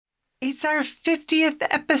It's our 50th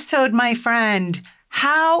episode, my friend.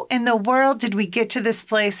 How in the world did we get to this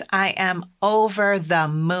place? I am over the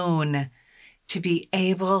moon to be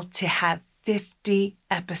able to have 50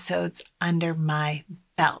 episodes under my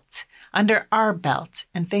belt, under our belt.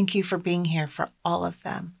 And thank you for being here for all of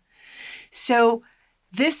them. So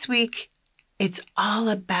this week, it's all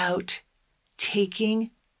about taking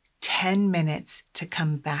 10 minutes to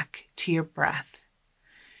come back to your breath.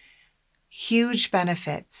 Huge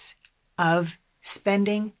benefits of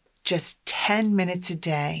spending just 10 minutes a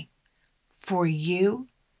day for you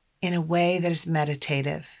in a way that is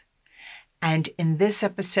meditative. And in this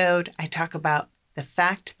episode, I talk about the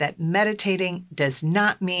fact that meditating does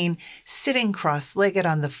not mean sitting cross-legged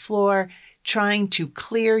on the floor, trying to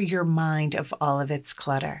clear your mind of all of its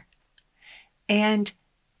clutter. And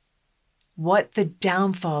what the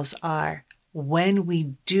downfalls are when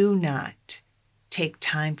we do not take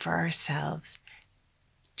time for ourselves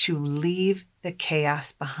to leave the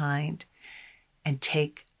chaos behind and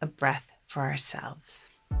take a breath for ourselves.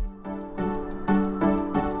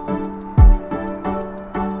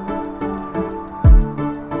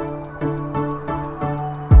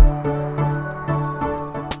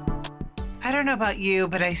 I don't know about you,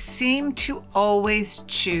 but I seem to always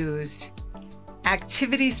choose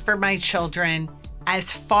activities for my children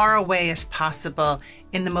as far away as possible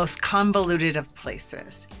in the most convoluted of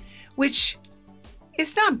places, which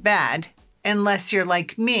is not bad unless you're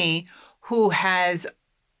like me, who has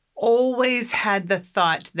always had the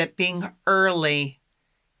thought that being early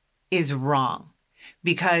is wrong.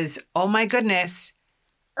 Because, oh my goodness,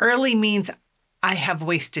 early means I have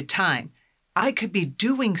wasted time. I could be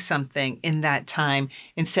doing something in that time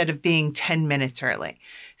instead of being 10 minutes early.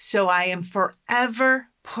 So I am forever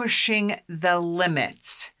pushing the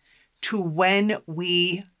limits to when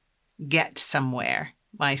we get somewhere.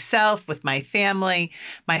 Myself, with my family.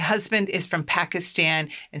 My husband is from Pakistan,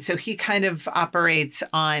 and so he kind of operates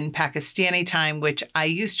on Pakistani time, which I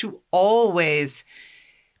used to always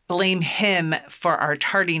blame him for our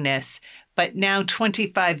tardiness. But now,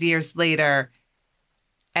 25 years later,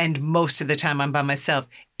 and most of the time I'm by myself,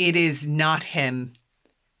 it is not him,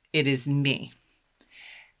 it is me.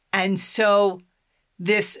 And so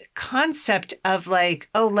this concept of like,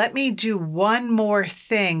 oh, let me do one more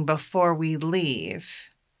thing before we leave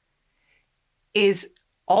is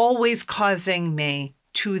always causing me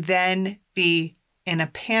to then be in a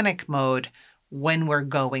panic mode when we're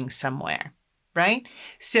going somewhere, right?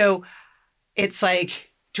 So it's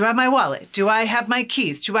like, do I have my wallet? Do I have my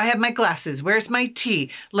keys? Do I have my glasses? Where's my tea?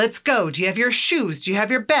 Let's go. Do you have your shoes? Do you have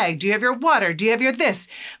your bag? Do you have your water? Do you have your this?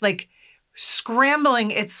 Like,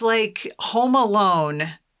 scrambling. It's like Home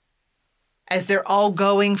Alone as they're all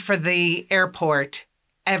going for the airport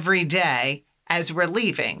every day as we're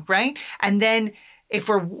leaving, right? And then if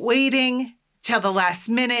we're waiting till the last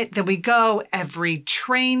minute, then we go. Every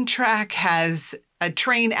train track has a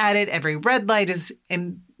train added. Every red light is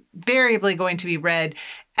invariably going to be red.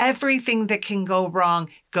 Everything that can go wrong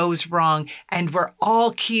goes wrong. And we're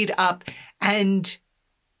all keyed up. And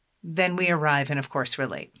then we arrive. And of course, we're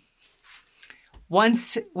late.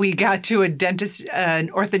 Once we got to an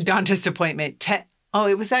orthodontist appointment,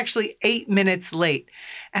 it was actually 8 minutes late.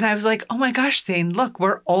 And I was like, oh my gosh, Thane, look,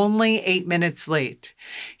 we're only 8 minutes late.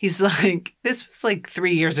 He's like, this was like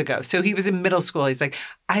 3 years ago. So he was in middle school. He's like,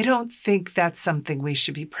 I don't think that's something we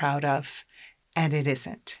should be proud of. And it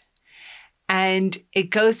isn't. And it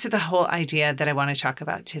goes to the whole idea that I want to talk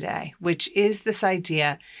about today, which is this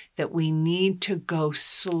idea that we need to go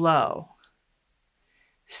slow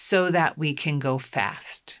so that we can go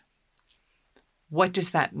fast. What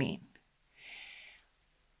does that mean?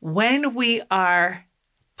 When we are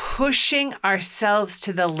pushing ourselves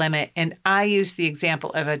to the limit, and I use the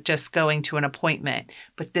example of it just going to an appointment,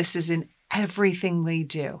 but this is in everything we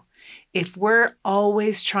do. If we're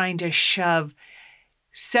always trying to shove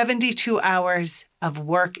 72 hours of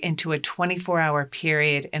work into a 24-hour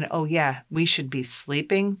period, and oh yeah, we should be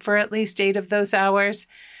sleeping for at least 8 of those hours,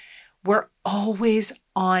 we're always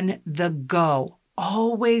on the go,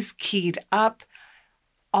 always keyed up,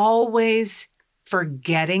 always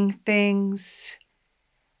forgetting things.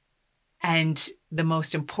 And the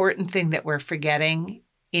most important thing that we're forgetting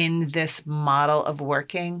in this model of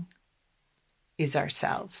working is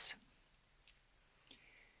ourselves.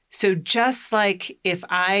 So just like if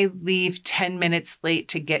I leave 10 minutes late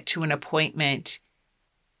to get to an appointment,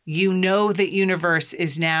 you know the universe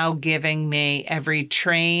is now giving me every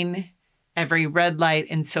train, every red light,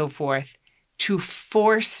 and so forth to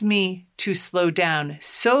force me to slow down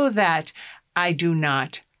so that I do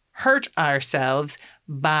not hurt ourselves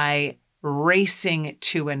by racing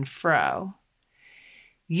to and fro.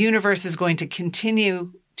 universe is going to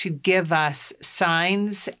continue to give us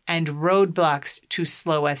signs and roadblocks to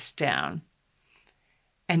slow us down.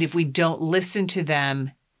 And if we don't listen to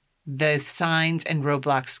them, the signs and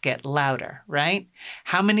roadblocks get louder, right?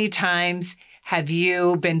 How many times have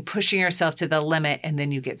you been pushing yourself to the limit and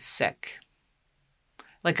then you get sick?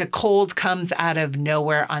 Like a cold comes out of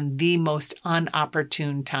nowhere on the most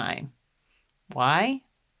inopportune time. Why?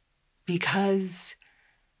 Because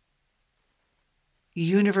the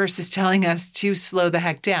universe is telling us to slow the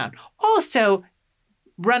heck down. Also,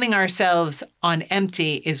 running ourselves on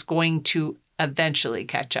empty is going to eventually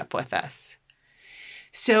catch up with us.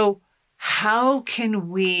 So how can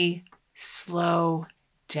we slow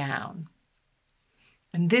down?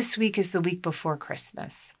 And this week is the week before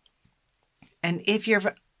Christmas. And if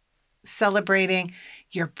you're celebrating,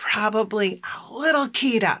 you're probably a little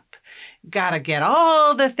keyed up. Got to get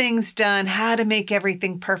all the things done, how to make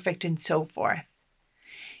everything perfect and so forth.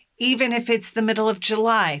 Even if it's the middle of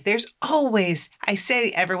July, there's always, I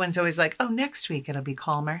say everyone's always like, oh, next week it'll be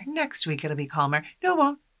calmer. Next week it'll be calmer. No, it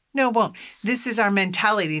won't. No, it won't. This is our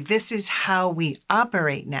mentality. This is how we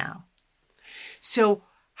operate now. So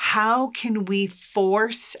how can we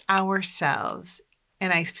force ourselves,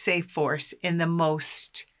 and I say force in the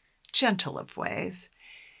most gentle of ways,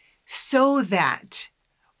 so that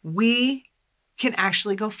we can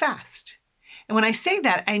actually go fast? And when I say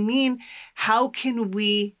that, I mean, how can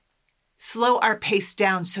we slow our pace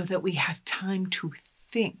down so that we have time to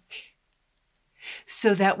think,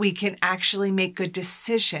 so that we can actually make good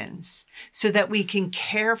decisions, so that we can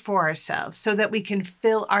care for ourselves, so that we can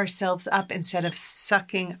fill ourselves up instead of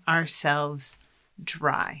sucking ourselves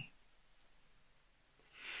dry.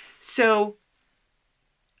 So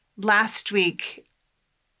last week,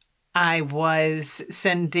 I was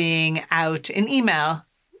sending out an email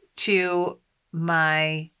to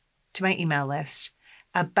my email list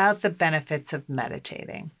about the benefits of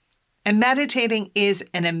meditating. And meditating is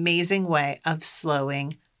an amazing way of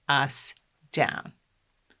slowing us down.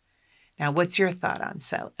 Now, what's your thought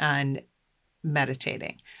on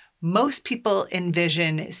meditating? Most people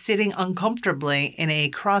envision sitting uncomfortably in a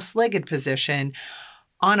cross-legged position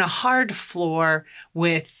on a hard floor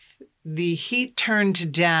with the heat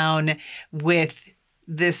turned down, with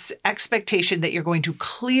this expectation that you're going to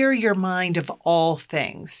clear your mind of all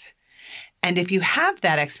things. And if you have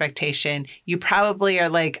that expectation, you probably are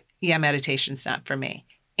like, yeah, meditation's not for me.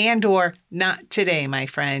 And or not today, my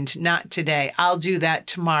friend, not today. I'll do that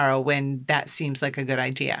tomorrow when that seems like a good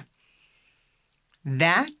idea.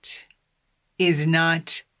 That is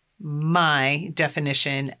not my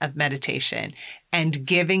definition of meditation and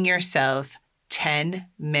giving yourself 10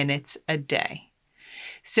 minutes a day.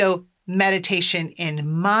 So meditation in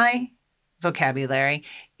my vocabulary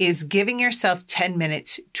is giving yourself 10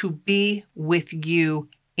 minutes to be with you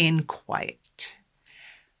in quiet.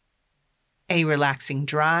 A relaxing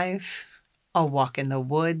drive, a walk in the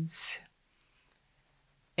woods,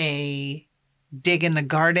 a dig in the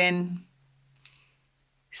garden,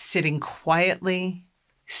 sitting quietly,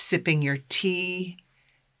 sipping your tea,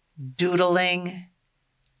 doodling,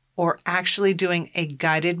 or actually doing a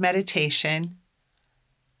guided meditation,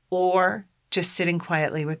 or just sitting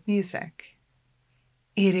quietly with music.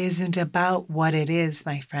 It isn't about what it is,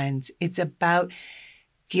 my friends. It's about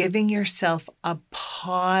giving yourself a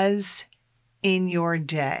pause in your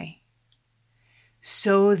day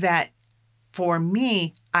so that, for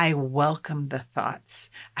me, I welcome the thoughts.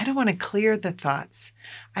 I don't want to clear the thoughts.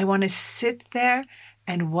 I want to sit there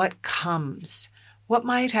and what comes. What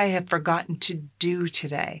might I have forgotten to do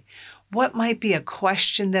today? What might be a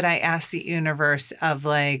question that I ask the universe of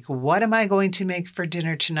like, what am I going to make for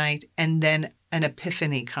dinner tonight? And then an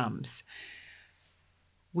epiphany comes.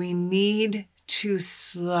 We need to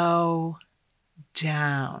slow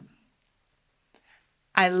down.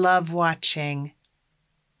 I love watching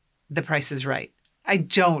The Price is Right. I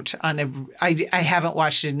haven't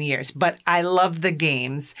watched it in years, but I love the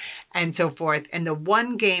games and so forth. And the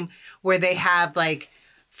one game where they have like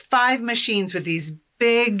 5 machines with these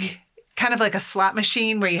big, kind of like a slot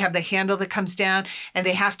machine where you have the handle that comes down and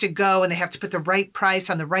they have to go and they have to put the right price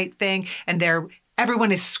on the right thing. And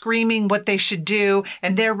everyone is screaming what they should do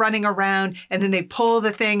and they're running around and then they pull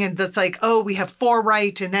the thing and it's like, oh, we have 4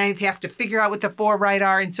 right. And then they have to figure out what the 4 right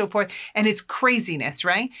are and so forth. And it's craziness,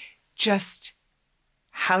 right? Just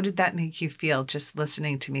how did that make you feel just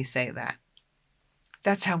listening to me say that?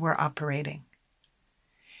 That's how we're operating.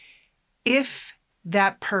 If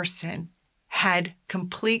that person had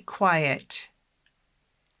complete quiet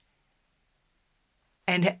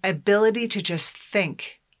and ability to just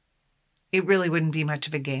think, it really wouldn't be much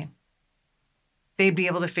of a game. They'd be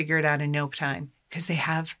able to figure it out in no time. because they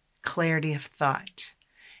have clarity of thought.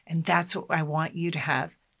 And that's what I want you to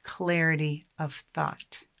have, clarity of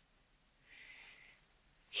thought.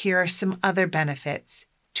 Here are some other benefits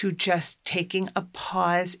to just taking a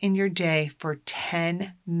pause in your day for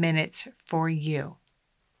 10 minutes for you.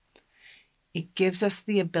 It gives us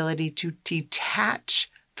the ability to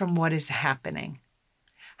detach from what is happening.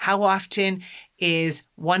 How often is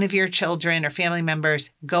one of your children or family members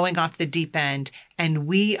going off the deep end and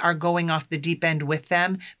we are going off the deep end with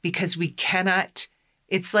them because we cannot,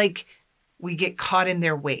 it's like we get caught in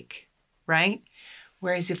their wake, right?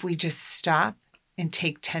 Whereas if we just stop and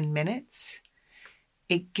take 10 minutes,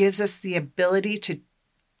 it gives us the ability to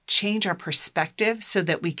change our perspective so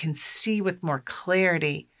that we can see with more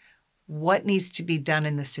clarity what needs to be done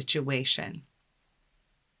in the situation.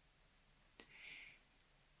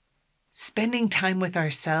 Spending time with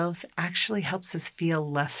ourselves actually helps us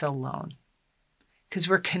feel less alone because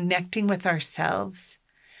we're connecting with ourselves.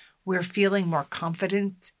 We're feeling more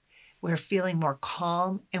confident. We're feeling more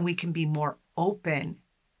calm, and we can be more open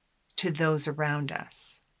to those around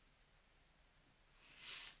us.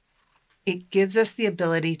 It gives us the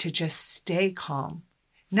ability to just stay calm,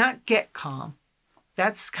 not get calm.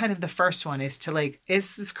 That's kind of the first one, is to like,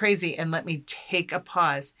 this is crazy and let me take a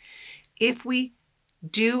pause. If we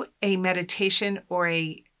do a meditation or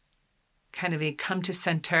a kind of a come to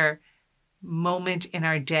center moment in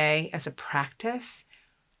our day as a practice,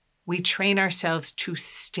 we train ourselves to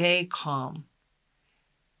stay calm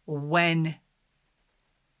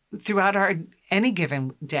throughout any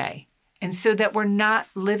given day. And so that we're not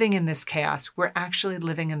living in this chaos, we're actually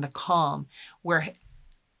living in the calm where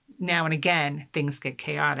now and again things get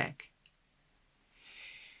chaotic.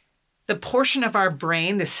 The portion of our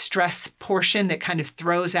brain, the stress portion that kind of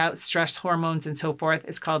throws out stress hormones and so forth,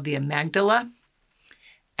 is called the amygdala.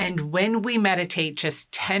 And when we meditate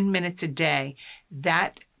just 10 minutes a day,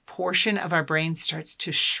 that portion of our brain starts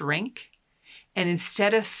to shrink. And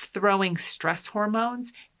instead of throwing stress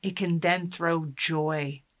hormones, it can then throw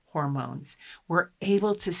joy hormones. We're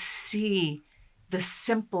able to see the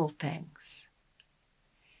simple things.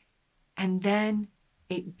 And then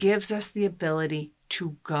it gives us the ability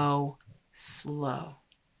to go slow.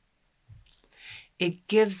 It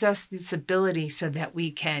gives us this ability so that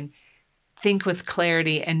we can think with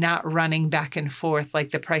clarity and not running back and forth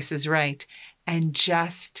like the Price is Right, and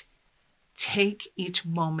just take each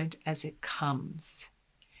moment as it comes,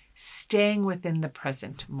 staying within the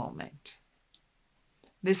present moment.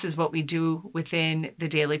 This is what we do within the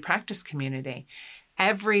daily practice community.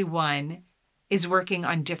 Everyone is working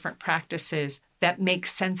on different practices that make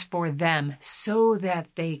sense for them so that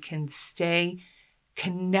they can stay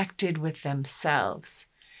connected with themselves.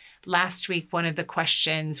 Last week, one of the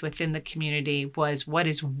questions within the community was, what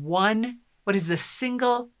is the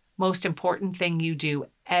single most important thing you do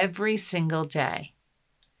every single day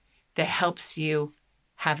that helps you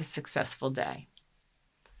have a successful day?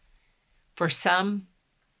 For some,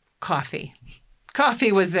 coffee.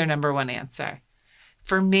 Coffee was their number one answer.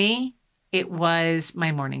 For me, it was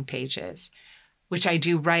my morning pages, which I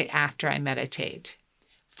do right after I meditate.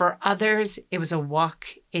 For others, it was a walk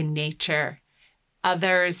in nature.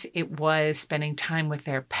 Others, it was spending time with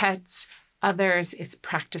their pets. Others, it's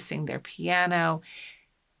practicing their piano.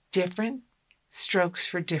 Different strokes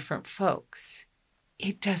for different folks.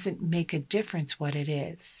 It doesn't make a difference what it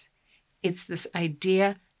is. It's this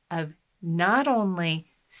idea of not only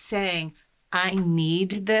saying, I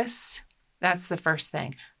need this. That's the first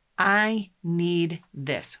thing. I need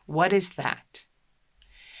this. What is that?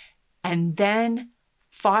 And then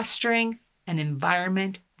fostering an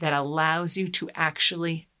environment that allows you to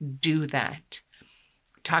actually do that.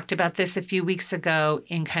 We talked about this a few weeks ago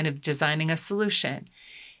in kind of designing a solution.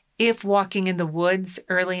 If walking in the woods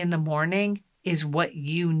early in the morning is what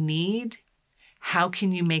you need, how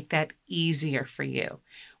can you make that easier for you?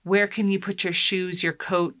 Where can you put your shoes, your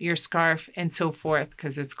coat, your scarf, and so forth,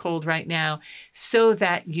 because it's cold right now, so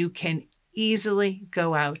that you can easily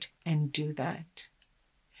go out and do that?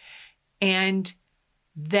 And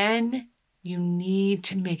then you need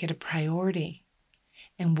to make it a priority.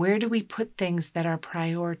 And where do we put things that are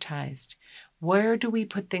prioritized? Where do we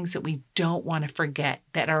put things that we don't want to forget,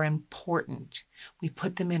 that are important? We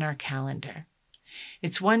put them in our calendar.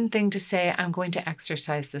 It's one thing to say, I'm going to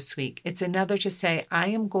exercise this week. It's another to say, I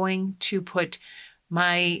am going to put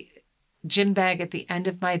my gym bag at the end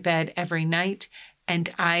of my bed every night,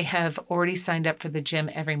 and I have already signed up for the gym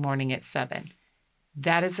every morning at 7.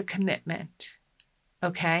 That is a commitment,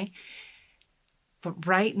 okay? But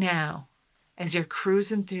right now, as you're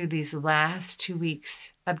cruising through these last 2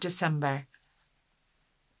 weeks of December,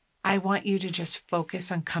 I want you to just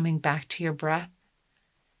focus on coming back to your breath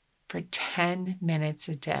for 10 minutes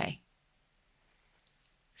a day.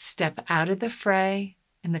 Step out of the fray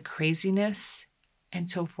and the craziness and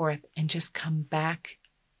so forth, and just come back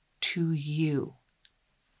to you.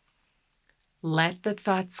 Let the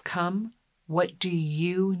thoughts come. What do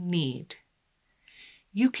you need?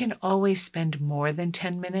 You can always spend more than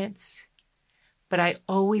 10 minutes, but I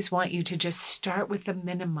always want you to just start with the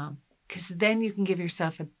minimum, because then you can give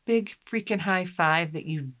yourself a big freaking high five that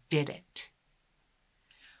you did it.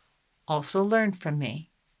 Also learn from me.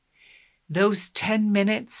 Those 10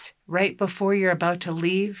 minutes right before you're about to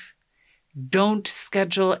leave, don't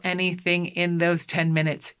schedule anything in those 10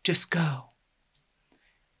 minutes. Just go.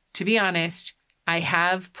 To be honest, I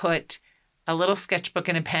have put a little sketchbook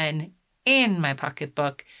and a pen in my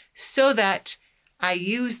pocketbook so that I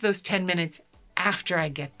use those 10 minutes after I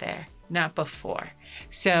get there, not before.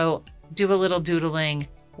 So do a little doodling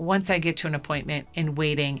once I get to an appointment and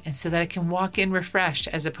waiting, and so that I can walk in refreshed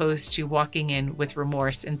as opposed to walking in with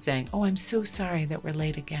remorse and saying, oh, I'm so sorry that we're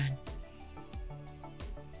late again.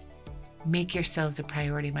 Make yourselves a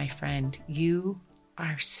priority, my friend. You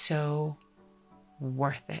are so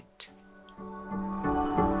worth it.